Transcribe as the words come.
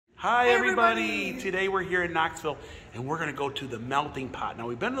Hi everybody! Today we're here in Knoxville and we're gonna go to the melting pot. Now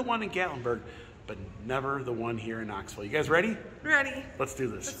we've been to the one in Gatlinburg, but never the one here in Knoxville. You guys ready? Ready. Let's do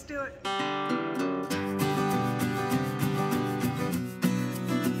this. Let's do it.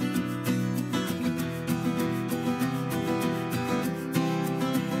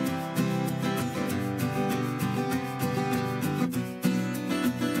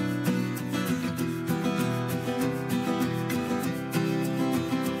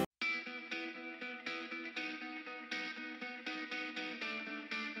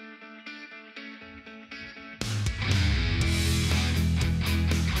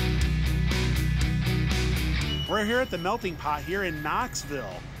 We're here at the melting pot here in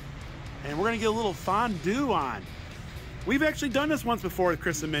Knoxville, and we're gonna get a little fondue on. We've actually done this once before with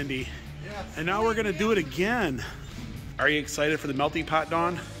Chris and Mindy, and now we're gonna do it again. Are you excited for the melting pot,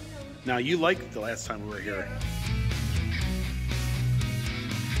 Dawn? Now, you liked it the last time we were here.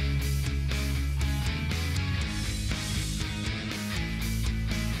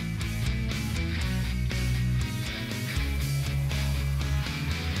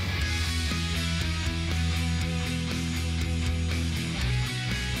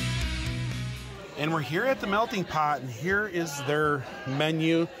 And we're here at the melting pot, and here is their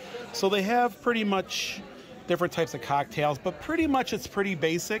menu. So they have pretty much different types of cocktails, but pretty much it's pretty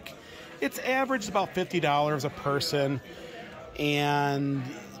basic. It's averaged about $50 a person, and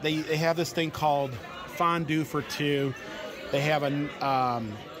they have this thing called Fondue for two. They have a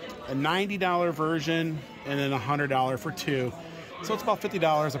 $90 version and then a $100 for two. So it's about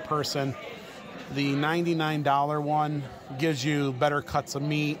 $50 a person. The $99 one gives you better cuts of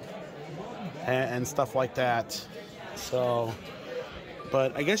meat and stuff like that. So,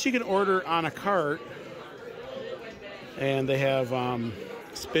 but I guess you can order on a cart, and they have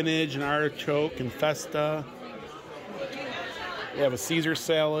spinach and artichoke and festa. They have a Caesar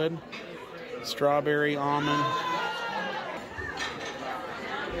salad, strawberry, almond.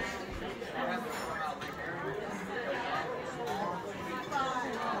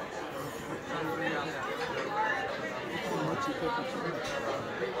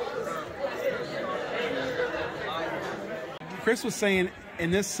 Chris was saying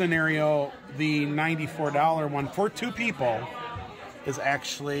in this scenario, the $94 one for two people is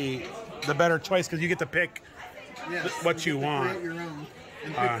actually the better choice because you get to pick what you want. Create your own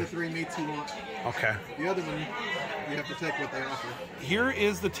and pick the three meats you want. Okay. The other one, you have to take what they offer. Here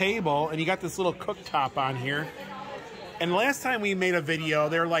is the table, and you got this little cooktop on here. And last time we made a video,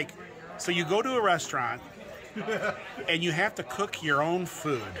 they're like, so you go to a restaurant and you have to cook your own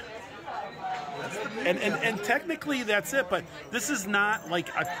food. And technically that's it, but this is not like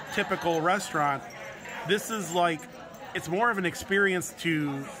a typical restaurant. This is like, it's more of an experience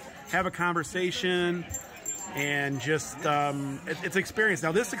to have a conversation and just, it's experience.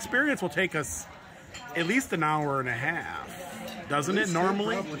 Now this experience will take us at least an hour and a half, doesn't it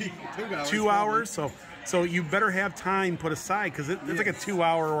normally? Probably 2 hours. So you better have time put aside because it's like a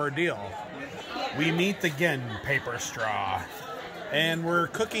 2-hour ordeal. We meet again, paper straw. And we're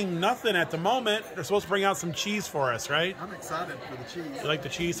cooking nothing at the moment. They're supposed to bring out some cheese for us, right? I'm excited for the cheese. You like the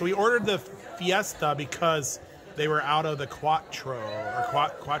cheese? So we ordered the Fiesta because they were out of the Quattro. Or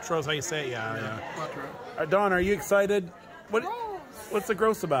Quattro's how you say it? Yeah. Quattro. Dawn, are you excited? What's the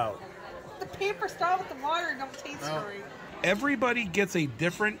gross about? The paper straw with the water don't taste great. Everybody gets a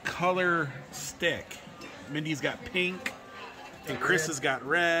different color stick. Mindy's got pink. And Chris has got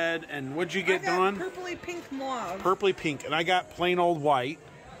red. And what'd you get, Dawn? Purpley pink mauve. Purpley pink. And I got plain old white.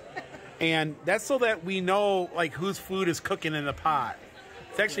 And that's so that we know like whose food is cooking in the pot.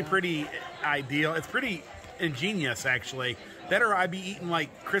 It's actually pretty ideal. It's pretty ingenious, actually. That or I'd be eating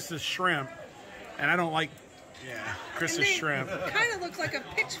like Chris's shrimp. And I don't like, Chris's shrimp. Kind of looks like a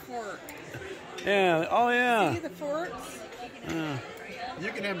pitchfork. Yeah. Oh, yeah. See the forks? You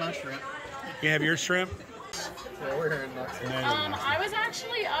can have my shrimp. You have your shrimp? Yeah, we're here in Knoxville. I was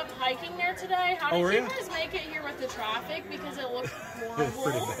actually up hiking there today. How did were you you? guys make it here with the traffic? Because it looked It's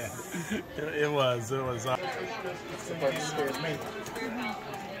horrible. pretty bad. It was. That's the part that scares me.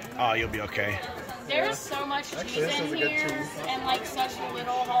 Oh, you'll be okay. There's so much cheese Actually, this is in a good here cheese. and like such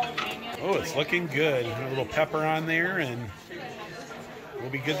little jalapeno. Oh, it's looking good. A little pepper on there, and we'll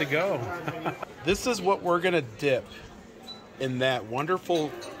be good to go. This is what we're going to dip in that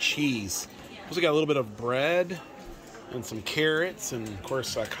wonderful cheese. Also got a little bit of bread and some carrots and, of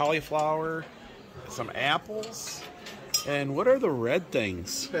course, cauliflower, some apples. And what are the red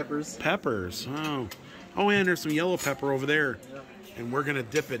things? Peppers. Peppers. Oh, and there's some yellow pepper over there. Yep. And we're going to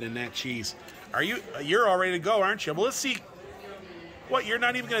dip it in that cheese. You're all ready to go, aren't you? Well, let's see. What, you're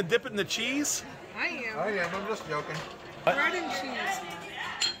not even going to dip it in the cheese? I am. I am. I'm just joking. Bread and cheese.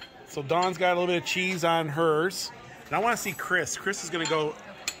 So Dawn's got a little bit of cheese on hers. And I want to see Chris. Chris is going to go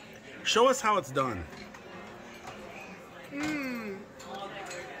show us how it's done.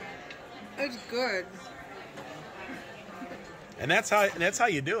 It's good. And that's how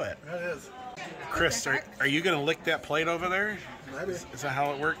you do it. That is. Chris, are you going to lick that plate over there? Maybe. Is that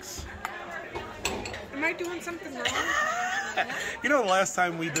how it works? Am I doing something wrong? You know, the last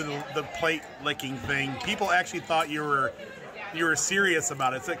time we did the plate licking thing, people actually thought you were serious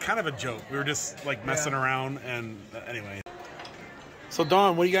about it. It's kind of a joke. We were just like messing around, and anyway. So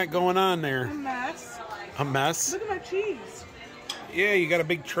Dawn, what do you got going on there? A mess. A mess? Look at my cheese. Yeah, you got a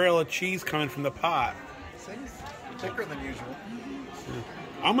big trail of cheese coming from the pot. Seems thicker than usual.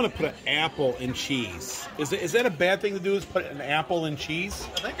 I'm gonna put an apple in cheese. Is that a bad thing to do? Is put an apple in cheese?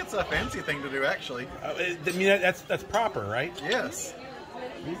 I think it's a fancy thing to do, actually. I mean that's proper, right? Yes.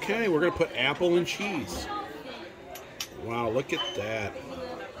 Okay, we're gonna put apple in cheese. Wow, look at that.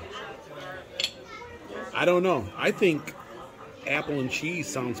 I don't know. I think apple and cheese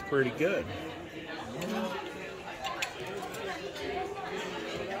sounds pretty good.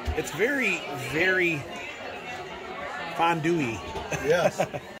 It's very, very fondue-y. Yes.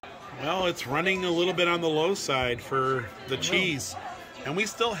 Well, it's running a little bit on the low side for the cheese. And we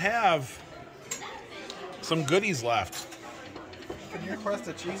still have some goodies left. Can you request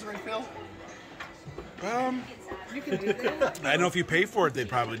a cheese refill? You can do that. I know if you pay for it, they'd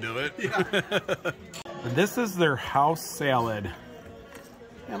probably do it. This is their house salad.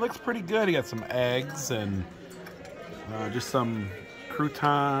 Yeah, it looks pretty good. You got some eggs and just some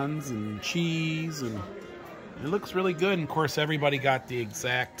croutons and cheese, and it looks really good. And of course, everybody got the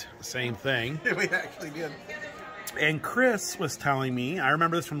exact same thing. We actually did. And Chris was telling me, I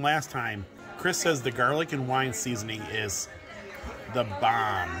remember this from last time, Chris says the garlic and wine seasoning is the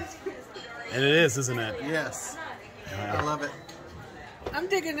bomb. And it is, isn't it? Yes. I love it. I'm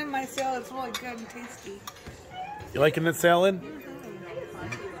digging in my salad. It's really good and tasty. You liking that salad?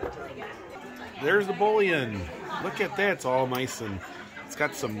 There's the bouillon. Look at that. It's all nice and it's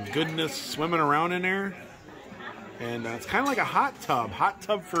got some goodness swimming around in there. And it's kind of like a hot tub. Hot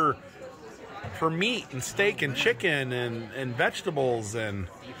tub for meat and steak and chicken and vegetables. And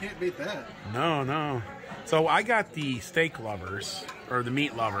You can't beat that. no. So I got the steak lovers, or the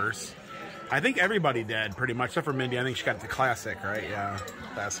meat lovers. I think everybody did, pretty much, except for Mindy. I think she got the classic, right? Yeah,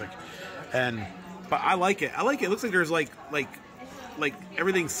 classic. But I like it. I like it. It looks like there's like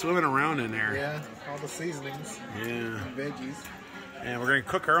everything swimming around in there. Yeah, all the seasonings. Yeah. And veggies. And we're gonna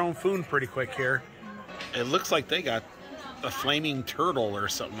cook our own food pretty quick here. It looks like they got a flaming turtle or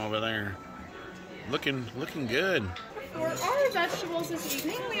something over there. Looking good. For our vegetables this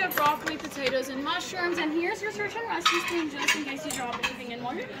evening, we have broccoli, potatoes, and mushrooms. And here's your search and rescue screen just in case you drop anything in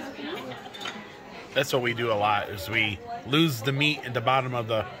while you're cooking. That's what we do a lot, is we lose the meat at the bottom of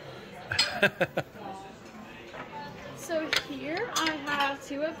the... So here I have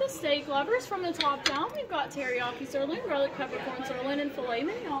two of the steak lovers from the top down. We've got teriyaki sirloin, garlic peppercorn sirloin, and filet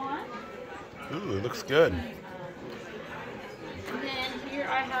mignon. Ooh, it looks good. And then here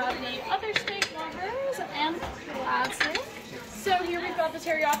I have the other steak lovers and classic. So here we've got the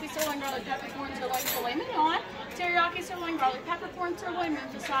teriyaki sirloin, garlic peppercorn sirloin, filet mignon, teriyaki sirloin, garlic peppercorn sirloin,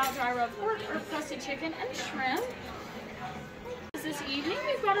 Memphis style dry rub pork, herb crusted chicken, and shrimp. This evening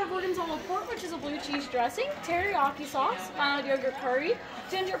we've got our gorgonzola pork, which is a blue cheese dressing, teriyaki sauce, mild yogurt curry,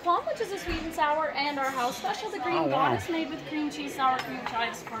 ginger plum, which is a sweet and sour, and our house special, the green goddess, made with cream cheese, sour cream,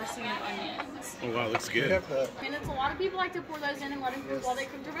 chives, parsley, and onions. Oh wow, looks good. And it's a lot of people like to pour those in and let them cook while they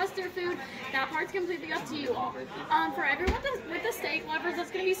cook the rest of their food. That part's completely up to you all. For everyone with the steak lovers,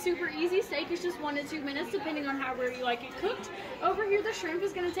 that's going to be super easy. Steak is just 1 to 2 minutes, depending on how rare you like it cooked. Over here, the shrimp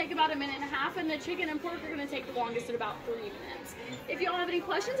is going to take about 1.5 minutes, and the chicken and pork are going to take the longest at about 3 minutes. If you all have any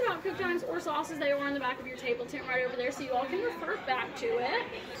questions about cook times or sauces, they are on the back of your table tent right over there, so you all can refer back to it.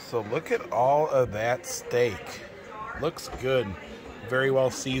 So look at all of that steak. Looks good. Very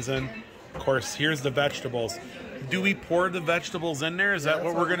well seasoned. Of course, here's the vegetables. Do we pour the vegetables in there? Is that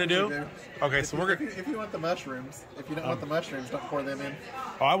what we're going to do? Okay, so we're going to... If you want the mushrooms, if you don't want the mushrooms, don't pour them in.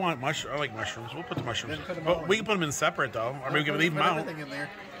 Oh, I like mushrooms. We'll put the mushrooms. Then put them But all we in. can put them in separate, though. Or we can leave them out. Everything in there.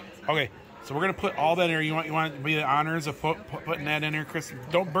 Okay, so we're going to put all that in there. You want to be the honors of putting that in there, Chris?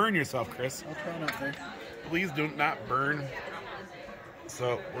 Don't burn yourself, Chris. I'll try not to. Please do not burn.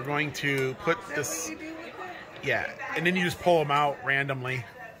 So we're going to put this... What do you do with it? Yeah, and then you just pull them out randomly.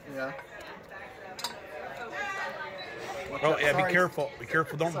 Yeah. Oh yeah, Sorry. be careful. Be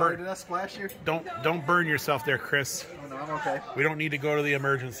careful. Don't Sorry, burn. did I splash you? Don't burn yourself there, Chris. Oh, no, I'm okay. We don't need to go to the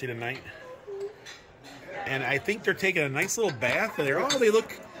emergency tonight. And I think they're taking a nice little bath in there. Oh, they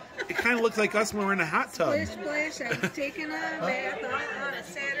look. It kind of looks like us when we're in a hot tub. Splish, splash. I was taking a bath on a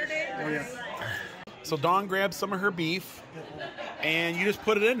Saturday. Oh, yeah. So Dawn grabs some of her beef, and you just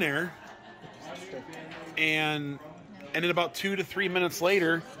put it in there, and then about 2 to 3 minutes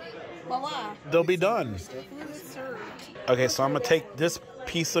later, Voila. they'll be done. Food is served. Okay, so I'm gonna take this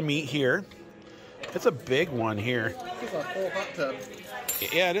piece of meat here. It's a big one here. This is a full hot tub.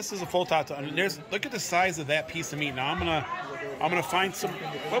 Yeah, this is a full top. I mean, look at the size of that piece of meat. Now I'm gonna find some.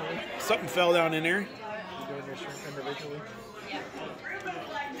 Whoop, something fell down in there. You're doing your shrimp individually.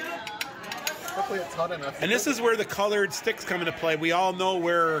 Hopefully it's hot enough. And this is where the colored sticks come into play. We all know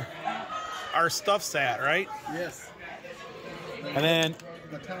where our stuff's at, right? Yes. And then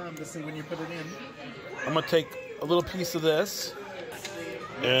The time to see when you put it in. I'm gonna take a little piece of this,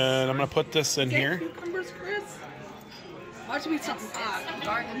 and I'm gonna put this in Is that here. cucumbers, Chris? Watch me something hot.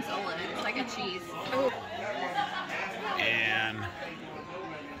 Gorgonzola. It's like a cheese. And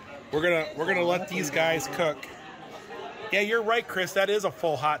we're gonna let these guys cook. Yeah, you're right, Chris. That is a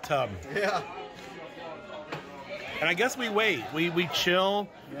full hot tub. Yeah. And I guess we wait. We chill.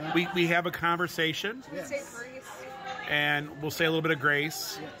 Yeah. We have a conversation, Yes. Say grace. and we'll say a little bit of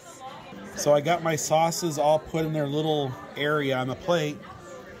grace. Yes. So I got my sauces all put in their little area on the plate,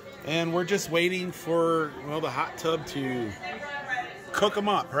 and we're just waiting for, well, the hot tub to cook them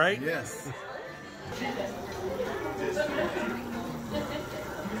up, right? Yes.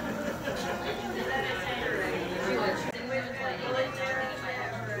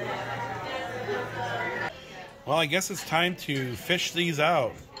 Well, I guess it's time to fish these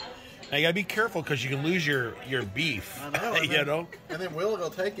out. Now you gotta be careful because you can lose your beef. I know. And you then, know. And then Will will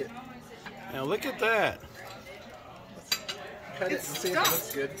take it. Now look at that. Cut it and see if it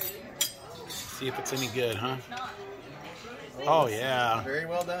looks good. See if it's any good, huh? Oh yeah. Very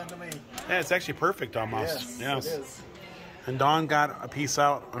well done to me. Yeah, it's actually perfect almost. Yes. It is. And Dawn got a piece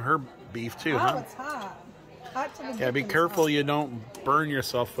out of her beef too, Oh, huh? it's hot. Hot to the Yeah, be dickens careful hot. you don't burn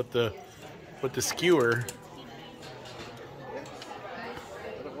yourself with the skewer.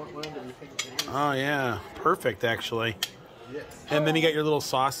 I don't want mine to be pink. Oh yeah, perfect actually. Yes. And then you got your little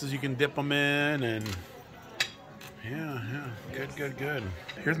sauces you can dip them in, and yeah, good.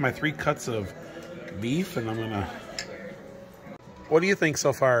 Here's my 3 cuts of beef, and I'm gonna. What do you think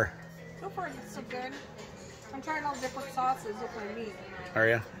so far? So far, it's so good. I'm trying all different sauces with my meat. Are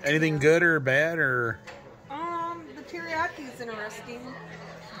you? Anything good or bad or? The teriyaki is interesting.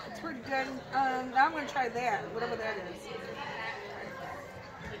 It's pretty good. Now I'm gonna try that, whatever that is.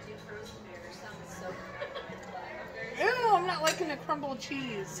 Ew, I'm not liking the crumbled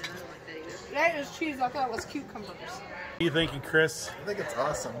cheese. That is cheese. I thought it was cucumbers. What do you think, Chris? I think it's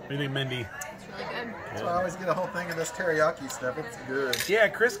awesome. What do you think, Mindy? It's really good. So I always get a whole thing of this teriyaki stuff. It's good. Yeah,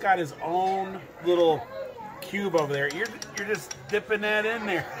 Chris got his own little cube over there. You're just dipping that in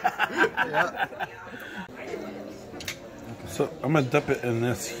there. Yeah. So I'm gonna dip it in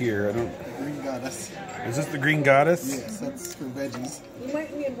this here. I don't. Green goddess. Is this the green goddess? Yes, that's for veggies. You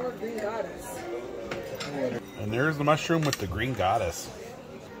might need more green goddess. And there's the mushroom with the green goddess.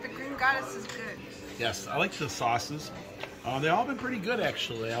 The green goddess is good. Yes, I like the sauces. They all been pretty good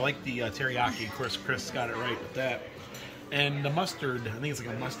actually. I like the teriyaki. Of course, Chris got it right with that. And the mustard, I think it's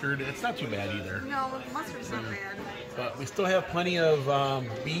like a mustard. It's not too bad either. No, the mustard's not bad. But we still have plenty of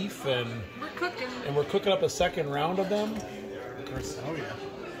beef, and We're cooking. we're cooking up a second round of them. Chris, oh yeah,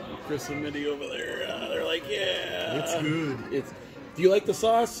 Chris and Mindy over there. They're like, yeah, It's good. It's. Do you like the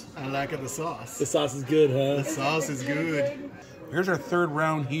sauce? I like the sauce. The sauce is good, huh? The sauce is good. Here's our 3rd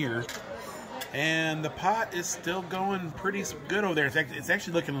round here, and the pot is still going pretty good over there. It's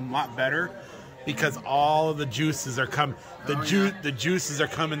actually looking a lot better because all of the juices are coming. The juices are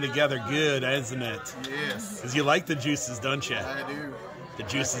coming together good, isn't it? Yes. Because you like the juices, don't you? I do. The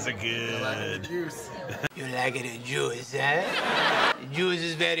juices are I like good. the juice. You like the juice, huh? The juice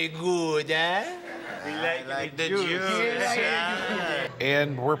is very good, huh? You like the juice, huh?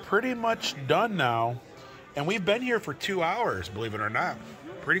 And we're pretty much done now. And we've been here for 2 hours, believe it or not.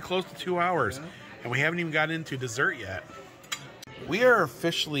 Pretty close to 2 hours. And we haven't even gotten into dessert yet. We are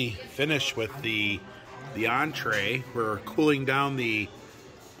officially finished with the entree. We're cooling down the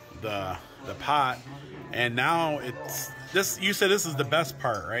pot. And now it's this. You said this is the best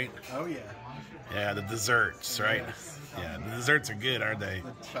part, right? Oh yeah. Yeah, the desserts, right? Yeah, the desserts are good, aren't they?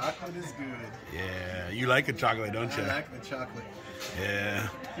 The chocolate is good. Yeah, you like the chocolate, don't you? I like the chocolate. Yeah.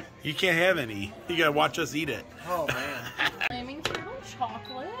 You can't have any. You gotta watch us eat it. Oh man. Flaming turtle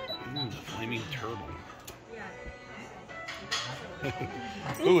chocolate. Ooh, flaming turtle.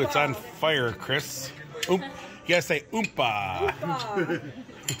 Ooh, it's on fire, Chris. You gotta say oompa.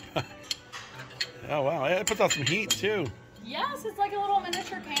 Oh wow, it puts out some heat too. Yes, it's like a little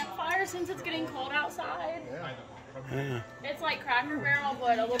miniature campfire since it's getting cold outside. Yeah. Yeah. It's like Cracker Barrel,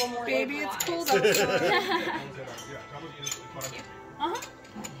 but a little more Baby, it's cold localized. outside. Uh-huh.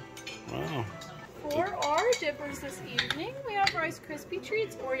 Wow. For our dippers this evening, we have Rice Krispie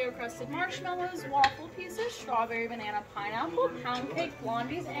Treats, Oreo crusted marshmallows, waffle pieces, strawberry banana pineapple, pound cake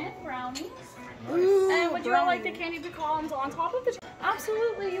blondies, and brownies. Ooh, And would you all like the brownie. candy pecans on top of the?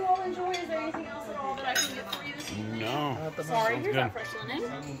 Absolutely, you all enjoy. Is there anything else at all that I can get for you this evening? No. Sorry, here's good. that fresh linen.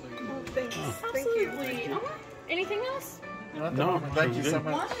 Oh, thanks. Thank you. Absolutely. Anything else? No. Thank you so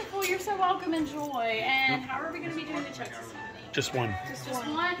much. Wonderful. You're so welcome. Enjoy. And how are we going to be doing the checks this evening? Just one. Just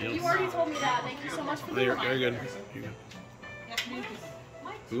one. You already told me that. Thank you so much for the Very reminder. good. Here you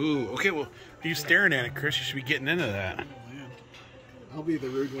go. Ooh, okay, well, are you staring at it, Chris? You should be getting into that. I'll be the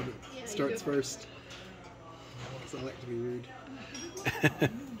rude one that starts first. Because I like to be rude.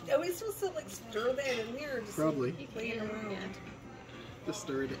 Are we supposed to like stir that in there? Or just Probably. lay it around? Just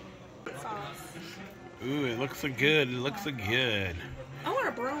stirred it. Sauce. Ooh, it looks so good. It looks so good. I want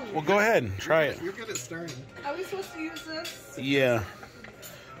a brownie. Well, go ahead and try it. You're good at stirring. Are we supposed to use this? Yeah.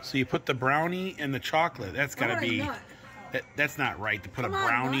 So you put the brownie and the chocolate. That's got to want a be... nut. That's not right to put Come a on,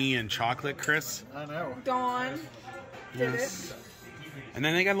 brownie and chocolate, Chris. I know. Dawn did Yes. it. And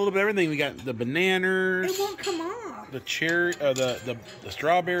then they got a little bit of everything. We got the bananas, It won't come off. the cherry, the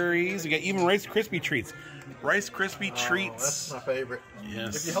strawberries. We got even Rice Krispie treats. Rice Krispie That's treats. my favorite.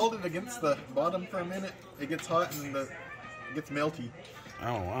 Yes. If you hold it against the bottom for a minute, it gets hot and it gets melty.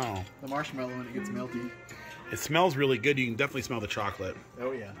 Oh wow! The marshmallow and it gets melty. It smells really good. You can definitely smell the chocolate.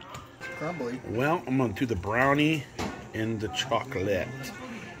 Oh yeah. Crumbly. Well, I'm gonna do the brownie and the chocolate.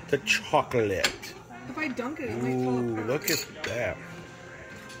 The chocolate. If I dunk it, it might fall Ooh, apart. look at that.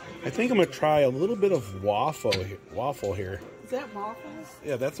 I think I'm gonna try a little bit of waffle here. Is that waffles?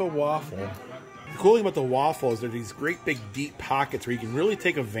 Yeah, that's a waffle. The cool thing about the waffles, they're these great big deep pockets where you can really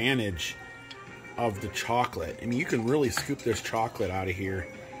take advantage of the chocolate. I mean, you can really scoop this chocolate out of here.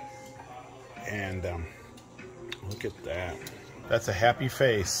 And look at that. That's a happy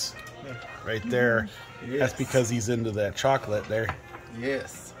face right there. Yes. That's because he's into that chocolate there.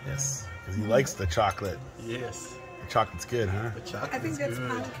 Yes. Yes, because he likes the chocolate. Yes. The chocolate's good, huh? The chocolate I think that's good.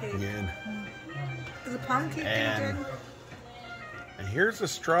 pound cake. Good. Is a pound cake And- good? And here's the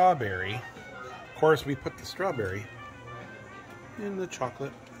strawberry. Of course, we put the strawberry in the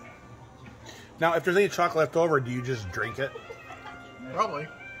chocolate. Now, if there's any chocolate left over, do you just drink it? Probably.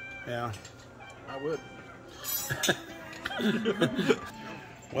 Yeah. I would.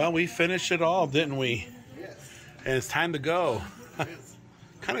 Well, we finished it all, didn't we? Yes. And it's time to go.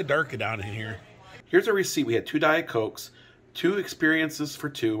 Kind of dark down in here. Here's our receipt. We had 2 Diet Cokes, 2 experiences for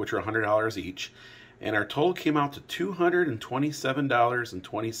 2, which are $100 each. And our total came out to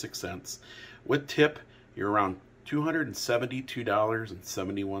 $227.26. With tip, you're around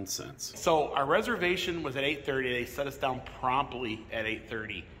 $272.71. So our reservation was at 8:30. They set us down promptly at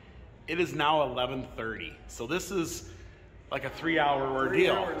 8:30. It is now 11:30. So this is like a 3-hour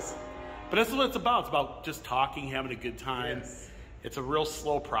ordeal. 3 hours. But that's what it's about. It's about just talking, having a good time. Yes. It's a real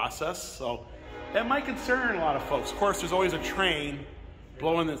slow process. So that might concern a lot of folks. Of course, there's always a train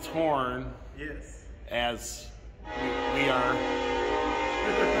blowing its horn Yes. as we are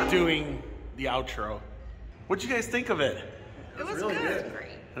doing the outro. What'd you guys think of it? It was really good. good.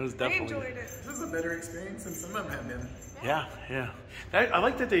 It was I definitely. enjoyed it. This is a better experience than some of them have been. Yeah, yeah. I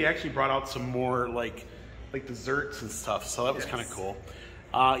like that they actually brought out some more like desserts and stuff. So that was Yes. kind of cool.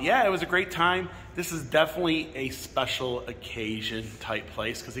 Yeah, it was a great time. This is definitely a special occasion type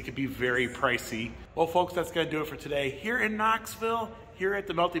place because it could be very pricey. Well, folks, that's going to do it for today here in Knoxville, here at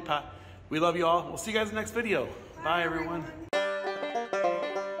the Melty Pot. We love you all. We'll see you guys in the next video. Bye, everyone.